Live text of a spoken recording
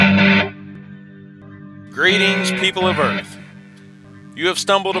Greetings, people of Earth. You have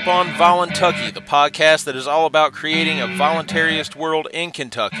stumbled upon Voluntucky, the podcast that is all about creating a voluntarist world in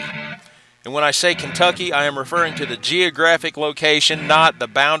Kentucky. And when I say Kentucky, I am referring to the geographic location, not the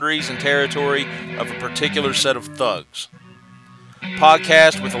boundaries and territory of a particular set of thugs.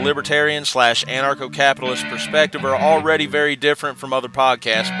 Podcasts with a libertarian/anarcho-capitalist perspective are already very different from other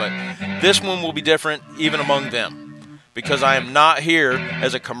podcasts, but this one will be different even among them, because I am not here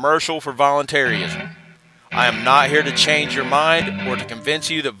as a commercial for voluntarism. I am not here to change your mind or to convince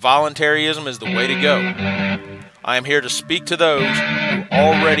you that voluntarism is the way to go. I am here to speak to those who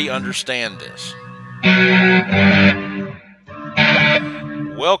already understand this.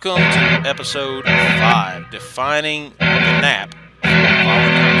 Welcome to episode 5, Defining the Nap.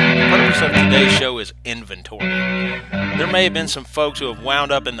 The purpose of today's show is inventory. There may have been some folks who have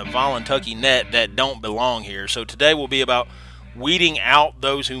wound up in the Voluntucky net that don't belong here, so today will be about weeding out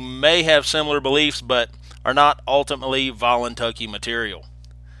those who may have similar beliefs but are not ultimately Voluntucky material.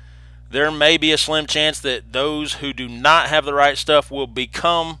 There may be a slim chance that those who do not have the right stuff will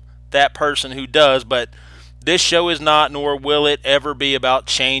become that person who does, but this show is not, nor will it ever be, about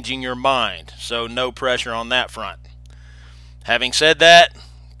changing your mind, so no pressure on that front. Having said that,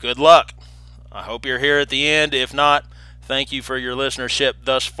 good luck. I hope you're here at the end. If not, thank you for your listenership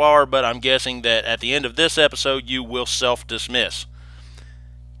thus far, but I'm guessing that at the end of this episode you will self-dismiss.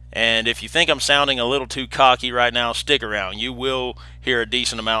 And if you think I'm sounding a little too cocky right now, stick around. You will hear a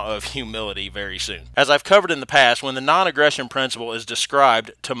decent amount of humility very soon. As I've covered in the past, when the non-aggression principle is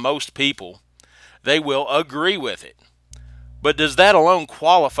described to most people, they will agree with it. But does that alone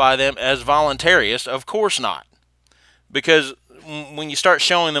qualify them as voluntarists? Of course not. Because when you start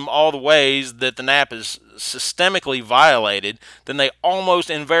showing them all the ways that the NAP is systemically violated, then they almost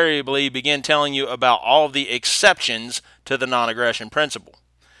invariably begin telling you about all of the exceptions to the non-aggression principle.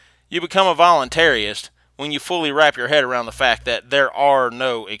 You become a voluntarist when you fully wrap your head around the fact that there are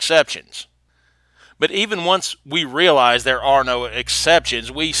no exceptions. But even once we realize there are no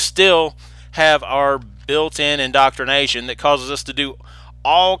exceptions, we still have our built-in indoctrination that causes us to do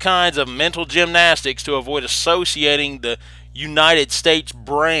all kinds of mental gymnastics to avoid associating the United States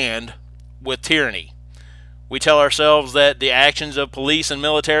brand with tyranny. We tell ourselves that the actions of police and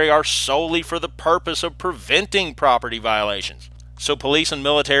military are solely for the purpose of preventing property violations. So police and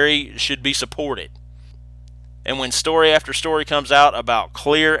military should be supported. And when story after story comes out about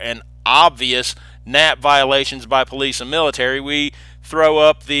clear and obvious NAP violations by police and military, we throw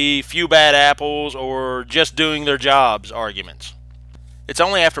up the few bad apples or just doing their jobs arguments. It's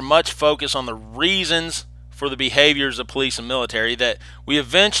only after much focus on the reasons for the behaviors of police and military that we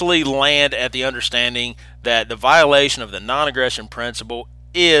eventually land at the understanding that the violation of the non-aggression principle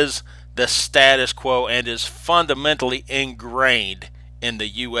is the status quo and is fundamentally ingrained in the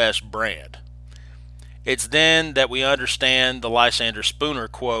U.S. brand. It's then that we understand the Lysander Spooner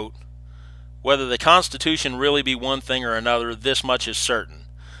quote, "Whether the Constitution really be one thing or another, this much is certain,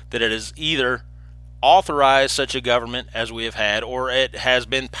 that it has either authorized such a government as we have had, or it has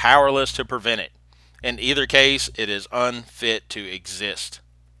been powerless to prevent it. In either case, it is unfit to exist."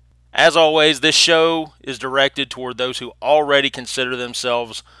 As always, this show is directed toward those who already consider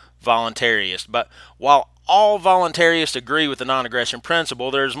themselves voluntarists. But while all voluntarists agree with the non-aggression principle,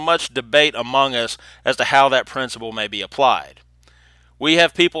 there's much debate among us as to how that principle may be applied. We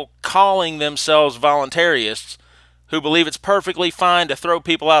have people calling themselves voluntarists who believe it's perfectly fine to throw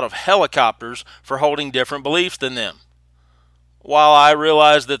people out of helicopters for holding different beliefs than them. While I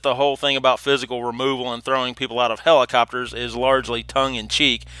realize that the whole thing about physical removal and throwing people out of helicopters is largely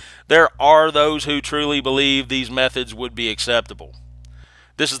tongue-in-cheek, there are those who truly believe these methods would be acceptable.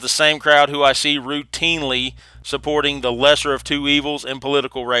 This is the same crowd who I see routinely supporting the lesser of two evils in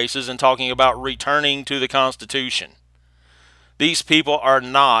political races and talking about returning to the Constitution. These people are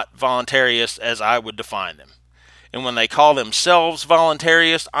not voluntarists as I would define them. And when they call themselves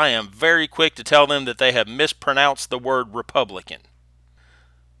voluntarists, I am very quick to tell them that they have mispronounced the word Republican.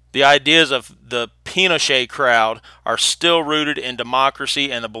 The ideas of the Pinochet crowd are still rooted in democracy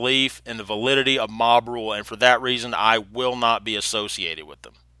and the belief in the validity of mob rule, and for that reason I will not be associated with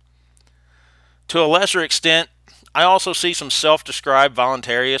them. To a lesser extent, I also see some self-described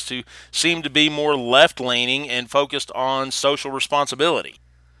voluntarists who seem to be more left-leaning and focused on social responsibility.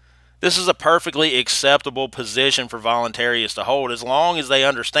 This is a perfectly acceptable position for voluntarists to hold as long as they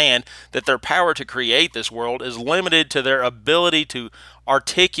understand that their power to create this world is limited to their ability to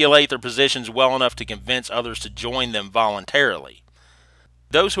articulate their positions well enough to convince others to join them voluntarily.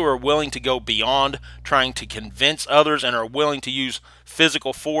 Those who are willing to go beyond trying to convince others and are willing to use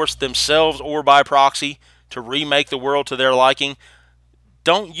physical force themselves or by proxy to remake the world to their liking,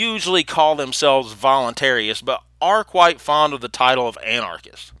 don't usually call themselves voluntarists, but are quite fond of the title of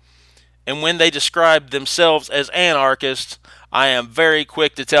anarchist. And when they describe themselves as anarchists, I am very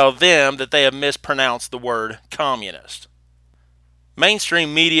quick to tell them that they have mispronounced the word communist.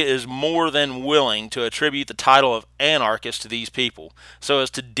 Mainstream media is more than willing to attribute the title of anarchist to these people so as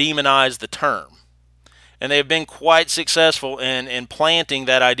to demonize the term. And they have been quite successful in implanting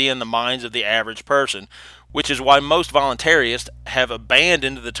that idea in the minds of the average person, which is why most voluntarists have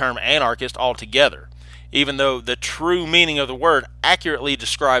abandoned the term anarchist altogether, even though the true meaning of the word accurately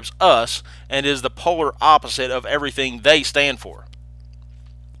describes us and is the polar opposite of everything they stand for.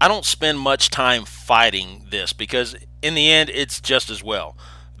 I don't spend much time fighting this because in the end it's just as well.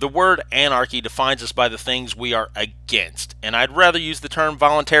 The word anarchy defines us by the things we are against, and I'd rather use the term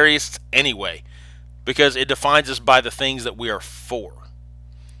voluntarists anyway, because it defines us by the things that we are for.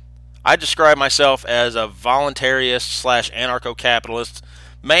 I describe myself as a voluntarist slash anarcho-capitalist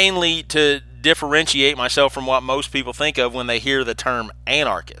mainly to differentiate myself from what most people think of when they hear the term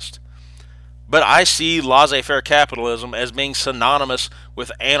anarchist. But I see laissez-faire capitalism as being synonymous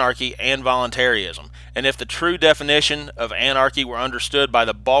with anarchy and voluntarism, and if the true definition of anarchy were understood by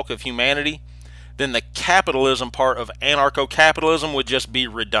the bulk of humanity, then the capitalism part of anarcho-capitalism would just be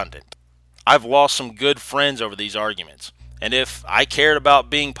redundant. I've lost some good friends over these arguments, and if I cared about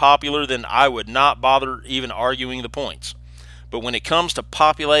being popular, then I would not bother even arguing the points. But when it comes to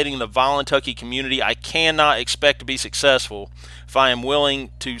populating the Voluntucky community, I cannot expect to be successful if I am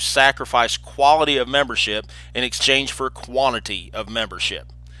willing to sacrifice quality of membership in exchange for quantity of membership.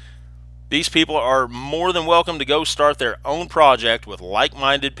 These people are more than welcome to go start their own project with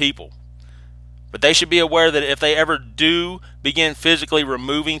like-minded people. But they should be aware that if they ever do begin physically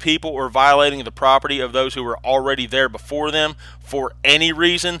removing people or violating the property of those who were already there before them for any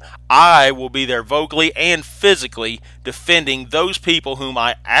reason, I will be there vocally and physically defending those people whom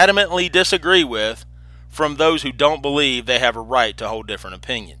I adamantly disagree with from those who don't believe they have a right to hold different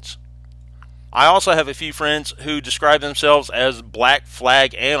opinions. I also have a few friends who describe themselves as black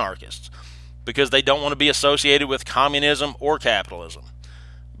flag anarchists because they don't want to be associated with communism or capitalism.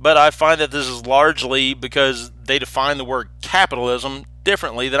 But I find that this is largely because they define the word capitalism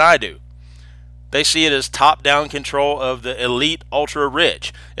differently than I do. They see it as top-down control of the elite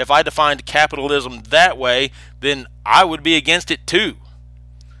ultra-rich. If I defined capitalism that way, then I would be against it too.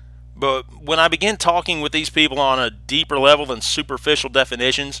 But when I begin talking with these people on a deeper level than superficial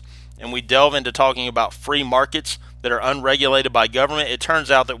definitions, and we delve into talking about free markets that are unregulated by government, it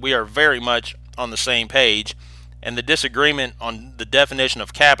turns out that we are very much on the same page, and the disagreement on the definition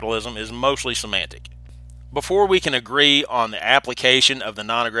of capitalism is mostly semantic. Before we can agree on the application of the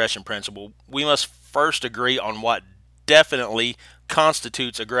non-aggression principle, we must first agree on what definitely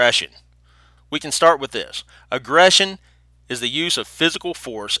constitutes aggression. We can start with this. Aggression is the use of physical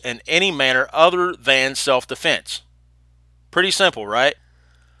force in any manner other than self-defense. Pretty simple, right?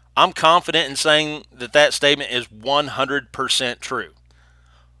 I'm confident in saying that that statement is 100% true.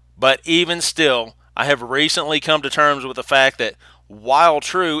 But even still, I have recently come to terms with the fact that, while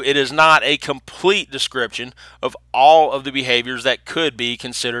true, it is not a complete description of all of the behaviors that could be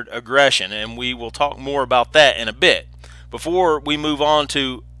considered aggression, and we will talk more about that in a bit. Before we move on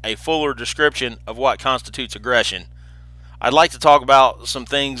to a fuller description of what constitutes aggression, I'd like to talk about some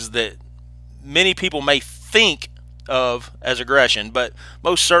things that many people may think of as aggression, but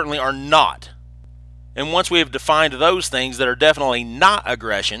most certainly are not. And once we have defined those things that are definitely not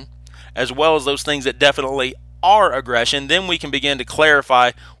aggression, as well as those things that definitely are aggression, then we can begin to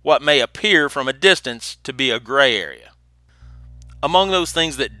clarify what may appear from a distance to be a gray area. Among those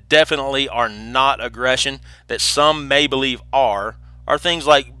things that definitely are not aggression, that some may believe are things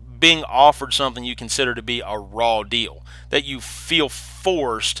like being offered something you consider to be a raw deal, that you feel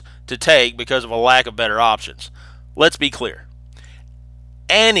forced to take because of a lack of better options. Let's be clear.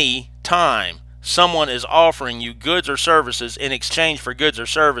 Any time someone is offering you goods or services in exchange for goods or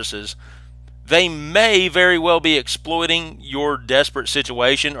services, they may very well be exploiting your desperate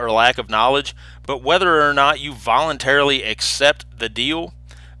situation or lack of knowledge, but whether or not you voluntarily accept the deal,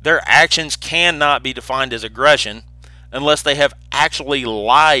 their actions cannot be defined as aggression unless they have actually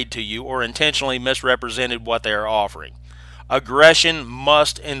lied to you or intentionally misrepresented what they are offering. Aggression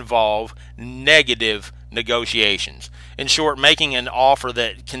must involve negative negotiations. In short, making an offer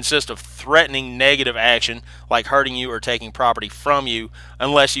that consists of threatening negative action like hurting you or taking property from you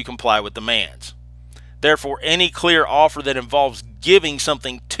unless you comply with demands. Therefore, any clear offer that involves giving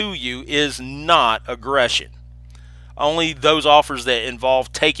something to you is not aggression. Only those offers that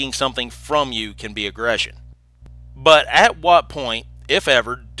involve taking something from you can be aggression. But at what point, if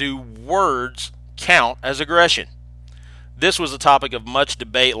ever, do words count as aggression? This was a topic of much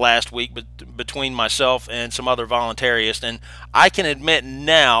debate last week between myself and some other voluntarists, and I can admit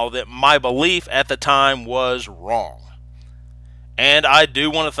now that my belief at the time was wrong. And I do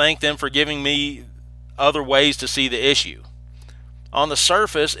want to thank them for giving me other ways to see the issue. On the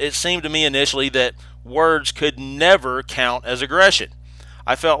surface, it seemed to me initially that words could never count as aggression.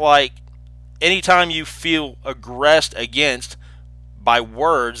 I felt like anytime you feel aggressed against by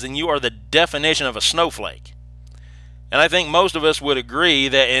words, then you are the definition of a snowflake. And I think most of us would agree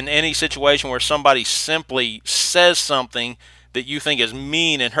that in any situation where somebody simply says something that you think is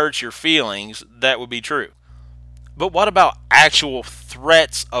mean and hurts your feelings, that would be true. But what about actual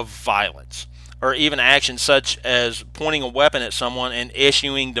threats of violence, or even actions such as pointing a weapon at someone and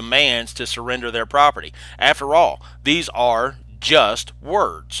issuing demands to surrender their property? After all, these are just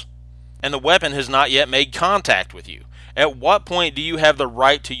words, and the weapon has not yet made contact with you. At what point do you have the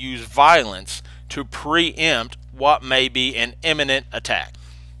right to use violence to preempt what may be an imminent attack?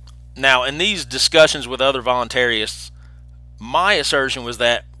 Now, in these discussions with other voluntarists, my assertion was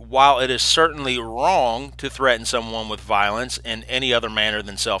that while it is certainly wrong to threaten someone with violence in any other manner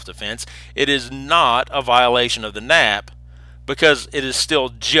than self-defense, it is not a violation of the NAP because it is still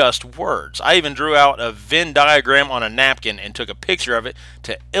just words. I even drew out a Venn diagram on a napkin and took a picture of it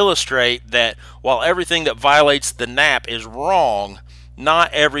to illustrate that while everything that violates the NAP is wrong,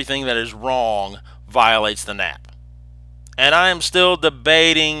 not everything that is wrong violates the NAP. And I am still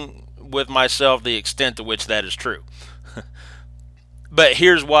debating with myself the extent to which that is true. But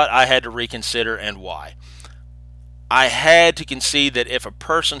here's what I had to reconsider and why. I had to concede that if a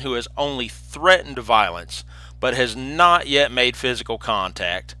person who has only threatened violence but has not yet made physical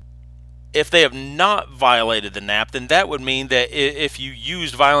contact, if they have not violated the NAP, then that would mean that if you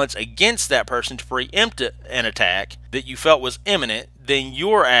used violence against that person to preempt an attack that you felt was imminent, then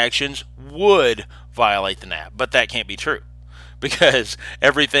your actions would violate the NAP. But that can't be true, because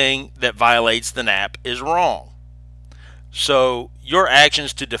everything that violates the NAP is wrong. So your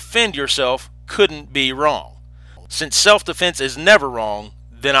actions to defend yourself couldn't be wrong. Since self-defense is never wrong,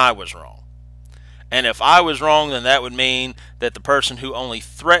 then I was wrong. And if I was wrong, then that would mean that the person who only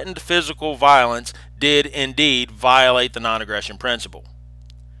threatened physical violence did indeed violate the non-aggression principle.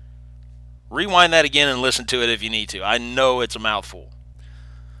 Rewind that again and listen to it if you need to. I know it's a mouthful.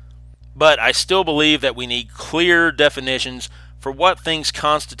 But I still believe that we need clear definitions for what things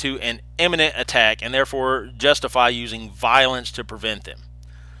constitute an imminent attack and therefore justify using violence to prevent them.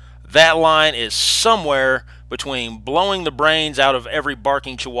 That line is somewhere between blowing the brains out of every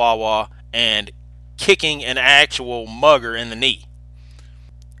barking chihuahua and kicking an actual mugger in the knee.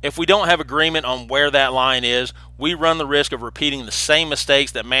 If we don't have agreement on where that line is, we run the risk of repeating the same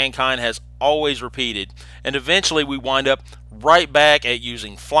mistakes that mankind has always repeated, and eventually we wind up right back at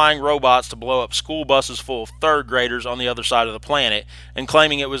using flying robots to blow up school buses full of third graders on the other side of the planet and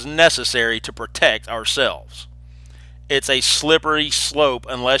claiming it was necessary to protect ourselves. It's a slippery slope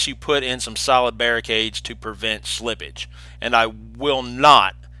unless you put in some solid barricades to prevent slippage, and I will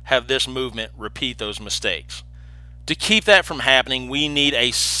not have this movement repeat those mistakes. To keep that from happening, we need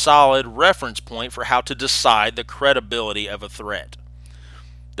a solid reference point for how to decide the credibility of a threat.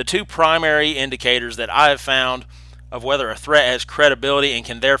 The two primary indicators that I have found of whether a threat has credibility and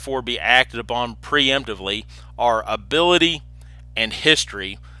can therefore be acted upon preemptively are ability and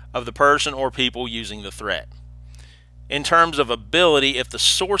history of the person or people using the threat. In terms of ability, if the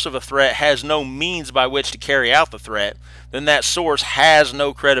source of a threat has no means by which to carry out the threat, then that source has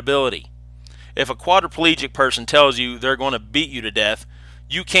no credibility. If a quadriplegic person tells you they're going to beat you to death,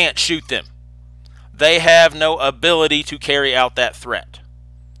 you can't shoot them. They have no ability to carry out that threat.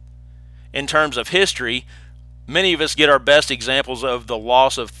 In terms of history, many of us get our best examples of the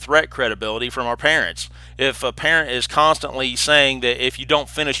loss of threat credibility from our parents. If a parent is constantly saying that if you don't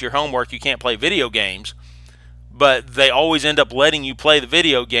finish your homework, you can't play video games, but they always end up letting you play the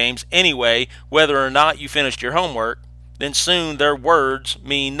video games anyway, whether or not you finished your homework, then soon their words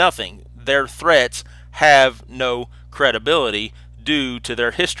mean nothing. Their threats have no credibility due to their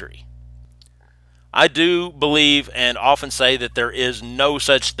history. I do believe and often say that there is no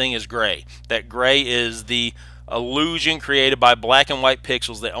such thing as gray. That gray is the illusion created by black and white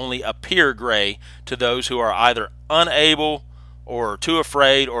pixels that only appear gray to those who are either unable or too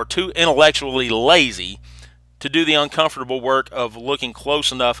afraid or too intellectually lazy to do the uncomfortable work of looking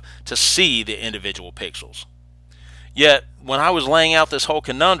close enough to see the individual pixels. Yet, when I was laying out this whole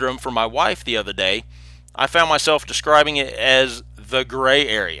conundrum for my wife the other day, I found myself describing it as the gray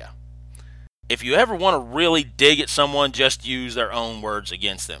area. If you ever want to really dig at someone, just use their own words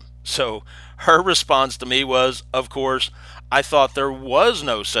against them. So her response to me was, of course, I thought there was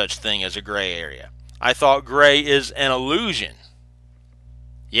no such thing as a gray area. I thought gray is an illusion.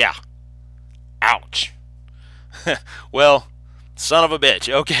 Yeah. Ouch. Well, son of a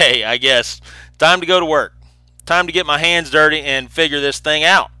bitch. Okay, I guess. Time to go to work. Time to get my hands dirty and figure this thing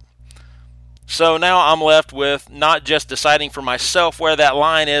out. So now I'm left with not just deciding for myself where that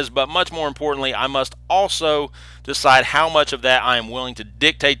line is, but much more importantly, I must also decide how much of that I am willing to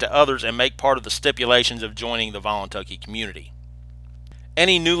dictate to others and make part of the stipulations of joining the Voluntucky community.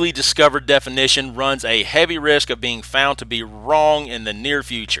 Any newly discovered definition runs a heavy risk of being found to be wrong in the near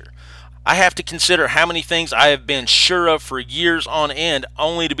future. I have to consider how many things I have been sure of for years on end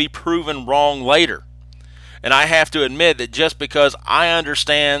only to be proven wrong later. And I have to admit that just because I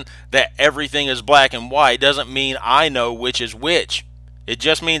understand that everything is black and white doesn't mean I know which is which. It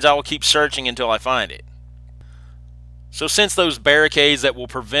just means I will keep searching until I find it. So since those barricades that will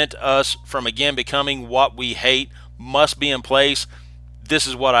prevent us from again becoming what we hate must be in place, this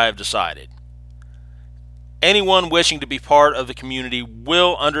is what I have decided. Anyone wishing to be part of the community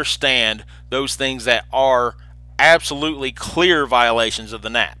will understand those things that are absolutely clear violations of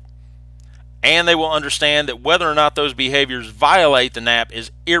the NAP. And they will understand that whether or not those behaviors violate the NAP is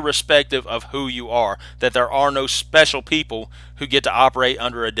irrespective of who you are, that there are no special people who get to operate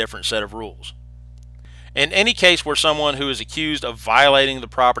under a different set of rules. In any case where someone who is accused of violating the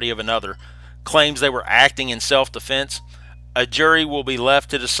property of another claims they were acting in self-defense, a jury will be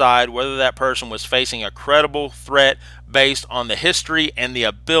left to decide whether that person was facing a credible threat based on the history and the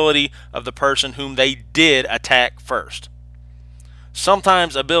ability of the person whom they did attack first.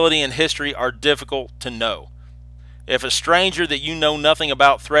 Sometimes ability and history are difficult to know. If a stranger that you know nothing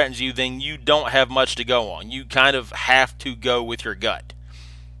about threatens you, then you don't have much to go on. You kind of have to go with your gut.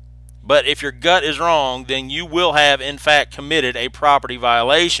 But if your gut is wrong, then you will have in fact committed a property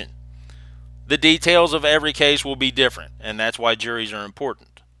violation. The details of every case will be different, and that's why juries are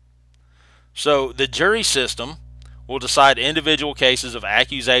important. So the jury system will decide individual cases of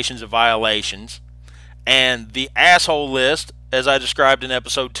accusations of violations, and the asshole list, as I described in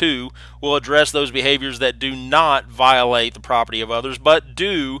episode 2, will address those behaviors that do not violate the property of others, but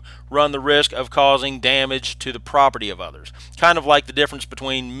do run the risk of causing damage to the property of others. Kind of like the difference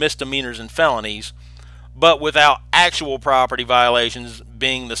between misdemeanors and felonies, but without actual property violations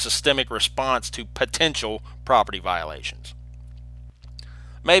being the systemic response to potential property violations.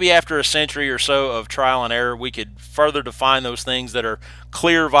 Maybe after a century or so of trial and error, we could further define those things that are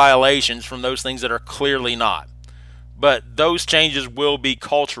clear violations from those things that are clearly not. But those changes will be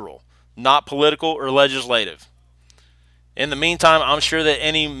cultural, not political or legislative. In the meantime, I'm sure that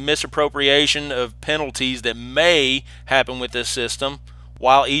any misappropriation of penalties that may happen with this system,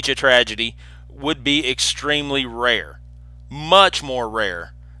 while each a tragedy, would be extremely rare, much more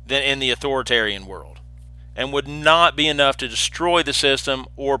rare than in the authoritarian world, and would not be enough to destroy the system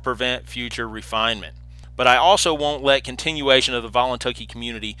or prevent future refinement. But I also won't let continuation of the Voluntucky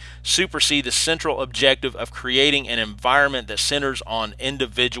community supersede the central objective of creating an environment that centers on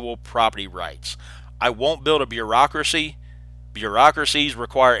individual property rights. I won't build a bureaucracy. Bureaucracies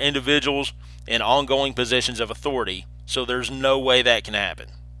require individuals in ongoing positions of authority, so there's no way that can happen.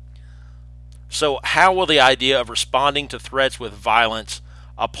 So how will the idea of responding to threats with violence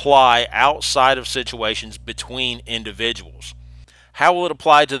apply outside of situations between individuals? How will it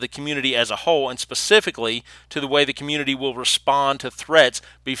apply to the community as a whole, and specifically to the way the community will respond to threats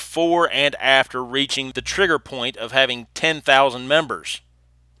before and after reaching the trigger point of having 10,000 members?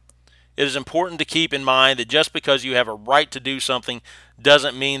 It is important to keep in mind that just because you have a right to do something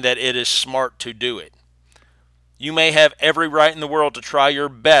doesn't mean that it is smart to do it. You may have every right in the world to try your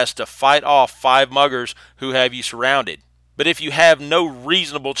best to fight off 5 muggers who have you surrounded. But if you have no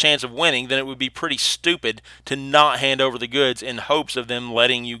reasonable chance of winning, then it would be pretty stupid to not hand over the goods in hopes of them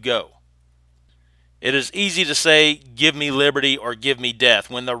letting you go. It is easy to say, give me liberty or give me death,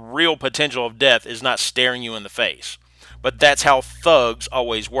 when the real potential of death is not staring you in the face. But that's how thugs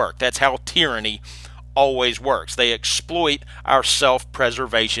always work. That's how tyranny always works. They exploit our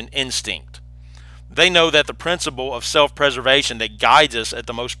self-preservation instinct. They know that the principle of self-preservation that guides us at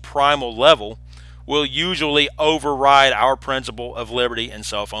the most primal level will usually override our principle of liberty and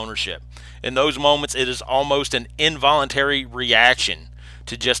self-ownership. In those moments, it is almost an involuntary reaction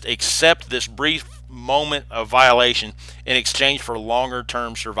to just accept this brief moment of violation in exchange for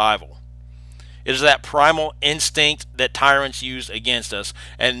longer-term survival. It is that primal instinct that tyrants use against us,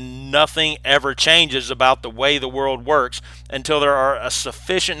 and nothing ever changes about the way the world works until there are a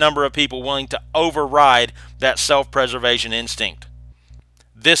sufficient number of people willing to override that self-preservation instinct.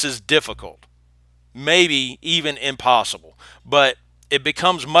 This is difficult, maybe even impossible, but it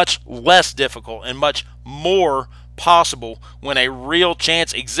becomes much less difficult and much more possible when a real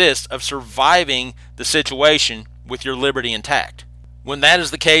chance exists of surviving the situation with your liberty intact. When that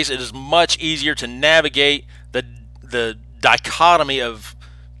is the case, it is much easier to navigate the dichotomy of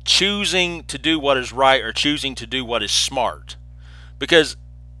choosing to do what is right or choosing to do what is smart. Because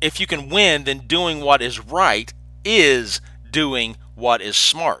if you can win, then doing what is right is doing what is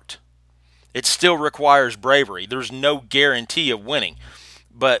smart. It still requires bravery. There's no guarantee of winning,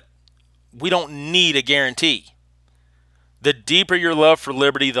 but we don't need a guarantee. The deeper your love for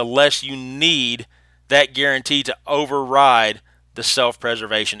liberty, the less you need that guarantee to override the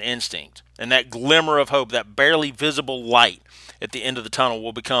self-preservation instinct. And that glimmer of hope, that barely visible light at the end of the tunnel,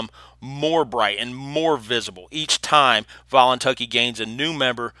 will become more bright and more visible each time Voluntucky gains a new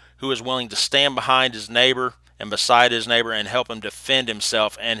member who is willing to stand behind his neighbor and beside his neighbor and help him defend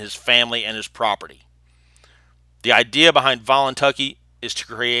himself and his family and his property. The idea behind Voluntucky is to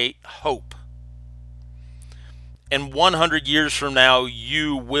create hope. And 100 years from now,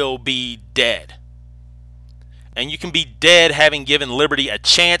 you will be dead. And you can be dead having given liberty a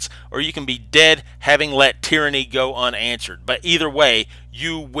chance, or you can be dead having let tyranny go unanswered. But either way,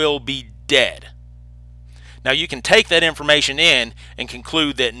 you will be dead. Now, you can take that information in and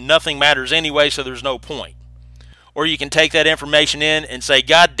conclude that nothing matters anyway, so there's no point. Or you can take that information in and say,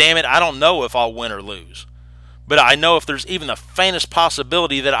 God damn it, I don't know if I'll win or lose. But I know if there's even the faintest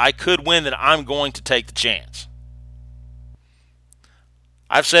possibility that I could win, then I'm going to take the chance.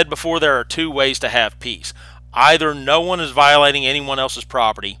 I've said before, there are two ways to have peace. Either no one is violating anyone else's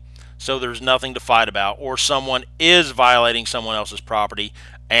property, so there's nothing to fight about, or someone is violating someone else's property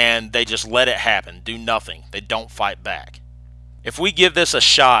and they just let it happen, do nothing. They don't fight back. If we give this a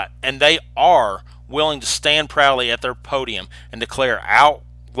shot and they are willing to stand proudly at their podium and declare out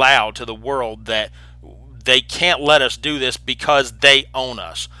loud to the world that they can't let us do this because they own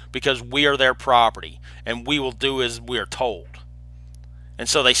us, because we are their property, and we will do as we are told. And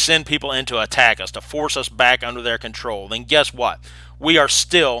so they send people in to attack us, to force us back under their control. Then guess what? We are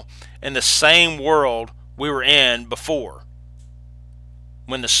still in the same world we were in before.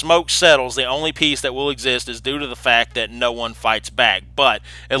 When the smoke settles, the only peace that will exist is due to the fact that no one fights back. But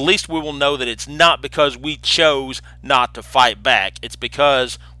at least we will know that it's not because we chose not to fight back. It's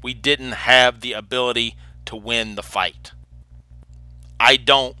because we didn't have the ability to win the fight. I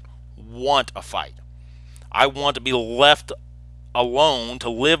don't want a fight. I want to be left alone to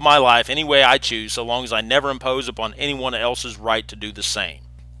live my life any way I choose, so long as I never impose upon anyone else's right to do the same.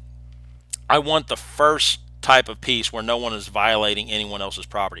 I want the first type of peace where no one is violating anyone else's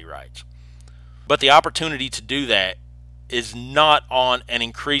property rights. But the opportunity to do that is not on an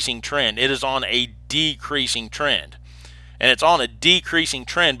increasing trend. It is on a decreasing trend. And it's on a decreasing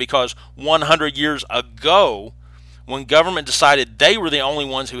trend because 100 years ago, when government decided they were the only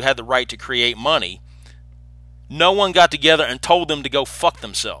ones who had the right to create money, no one got together and told them to go fuck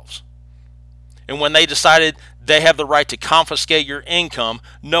themselves. And when they decided they have the right to confiscate your income,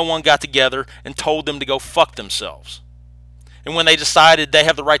 no one got together and told them to go fuck themselves. And when they decided they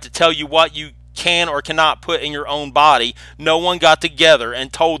have the right to tell you what you can or cannot put in your own body, no one got together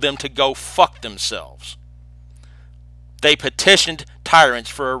and told them to go fuck themselves. They petitioned tyrants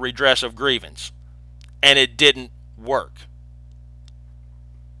for a redress of grievance, and it didn't work.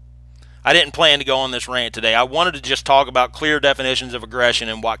 I didn't plan to go on this rant today. I wanted to just talk about clear definitions of aggression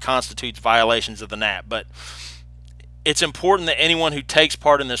and what constitutes violations of the NAP, but it's important that anyone who takes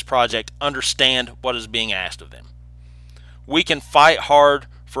part in this project understand what is being asked of them. We can fight hard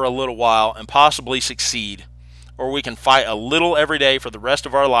for a little while and possibly succeed, or we can fight a little every day for the rest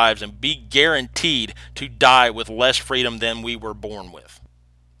of our lives and be guaranteed to die with less freedom than we were born with.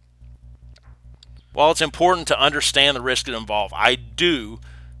 While it's important to understand the risks involved, I do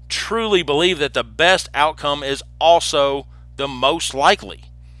truly believe that the best outcome is also the most likely.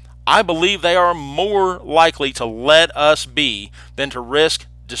 I believe they are more likely to let us be than to risk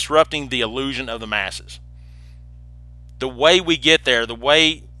disrupting the illusion of the masses. The way we get there, the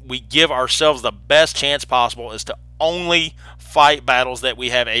way we give ourselves the best chance possible, is to only fight battles that we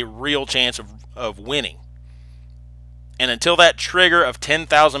have a real chance of winning. And until that trigger of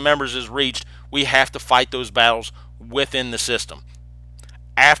 10,000 members is reached, we have to fight those battles within the system.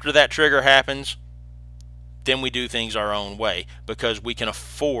 After that trigger happens, then we do things our own way because we can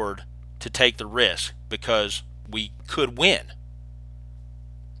afford to take the risk because we could win.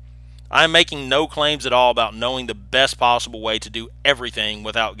 I'm making no claims at all about knowing the best possible way to do everything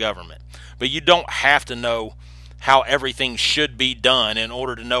without government. But you don't have to know how everything should be done in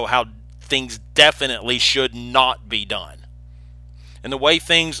order to know how things definitely should not be done. And the way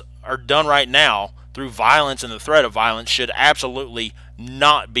things are done right now, through violence and the threat of violence, should absolutely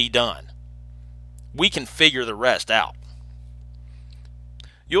not be done. we can figure the rest out.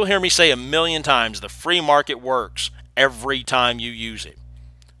 You'll hear me say a million times the free market works every time you use it.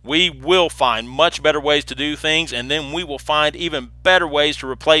 We will find much better ways to do things, and then we will find even better ways to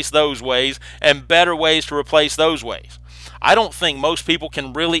replace those ways, and better ways to replace those ways. I don't think most people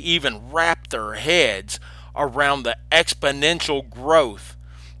can really even wrap their heads around the exponential growth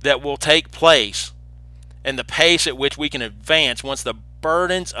that will take place and the pace at which we can advance once the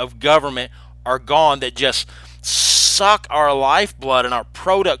burdens of government are gone that just suck our lifeblood and our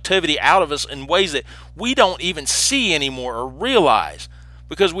productivity out of us in ways that we don't even see anymore or realize,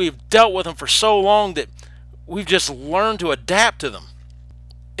 because we've dealt with them for so long that we've just learned to adapt to them.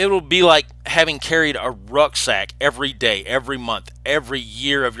 It'll be like having carried a rucksack every day, every month, every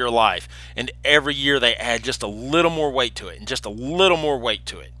year of your life, and every year they add just a little more weight to it and just a little more weight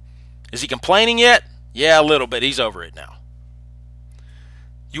to it. Is he complaining yet? Yeah, a little bit. He's over it now.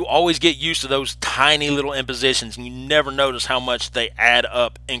 You always get used to those tiny little impositions, and you never notice how much they add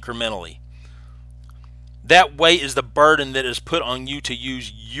up incrementally. That weight is the burden that is put on you to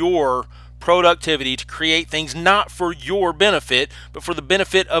use your productivity to create things not for your benefit, but for the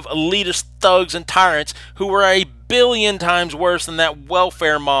benefit of elitist thugs and tyrants who are a billion times worse than that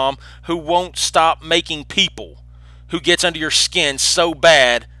welfare mom who won't stop making people, who gets under your skin so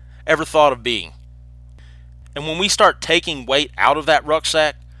bad ever thought of being. And when we start taking weight out of that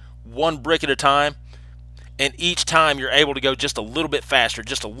rucksack, one brick at a time, and each time you're able to go just a little bit faster,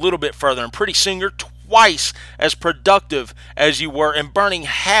 just a little bit further, and pretty soon you're twice as productive as you were and burning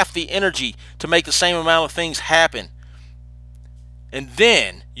half the energy to make the same amount of things happen. And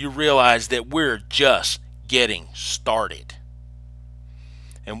then you realize that we're just getting started.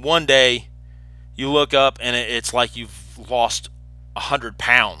 And one day you look up and it's like you've lost 100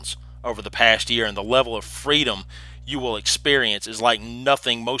 pounds over the past year, and the level of freedom you will experience is like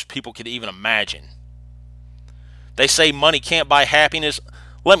nothing most people could even imagine. They say money can't buy happiness.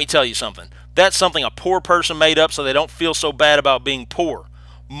 Let me tell you something. That's something a poor person made up so they don't feel so bad about being poor.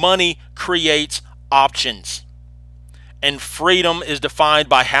 Money creates options. And freedom is defined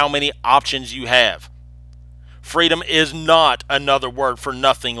by how many options you have. Freedom is not another word for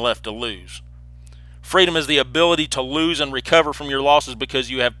nothing left to lose. Freedom is the ability to lose and recover from your losses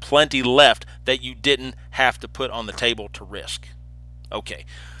because you have plenty left that you didn't have to put on the table to risk. Okay,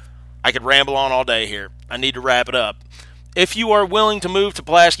 I could ramble on all day here. I need to wrap it up. If you are willing to move to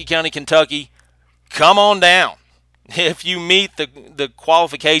Pulaski County, Kentucky, come on down. If you meet the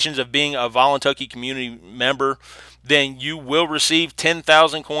qualifications of being a Voluntucky community member, then you will receive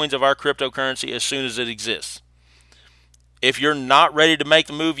 10,000 coins of our cryptocurrency as soon as it exists. If you're not ready to make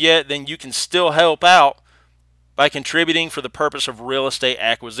the move yet, then you can still help out by contributing for the purpose of real estate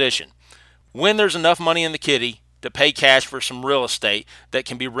acquisition. When there's enough money in the kitty to pay cash for some real estate that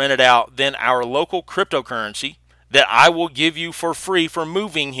can be rented out, then our local cryptocurrency that I will give you for free for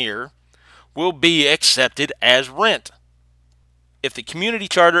moving here will be accepted as rent. If the community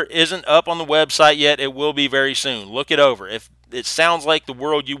charter isn't up on the website yet, it will be very soon. Look it over. If it sounds like the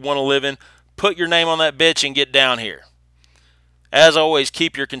world you want to live in, put your name on that bitch and get down here. As always,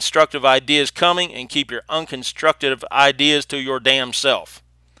 keep your constructive ideas coming and keep your unconstructive ideas to your damn self.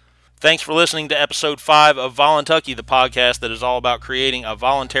 Thanks for listening to episode 5 of Voluntucky, the podcast that is all about creating a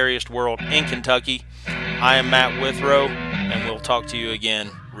voluntarist world in Kentucky. I am Matt Withrow, and we'll talk to you again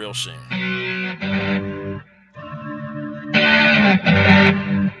real soon.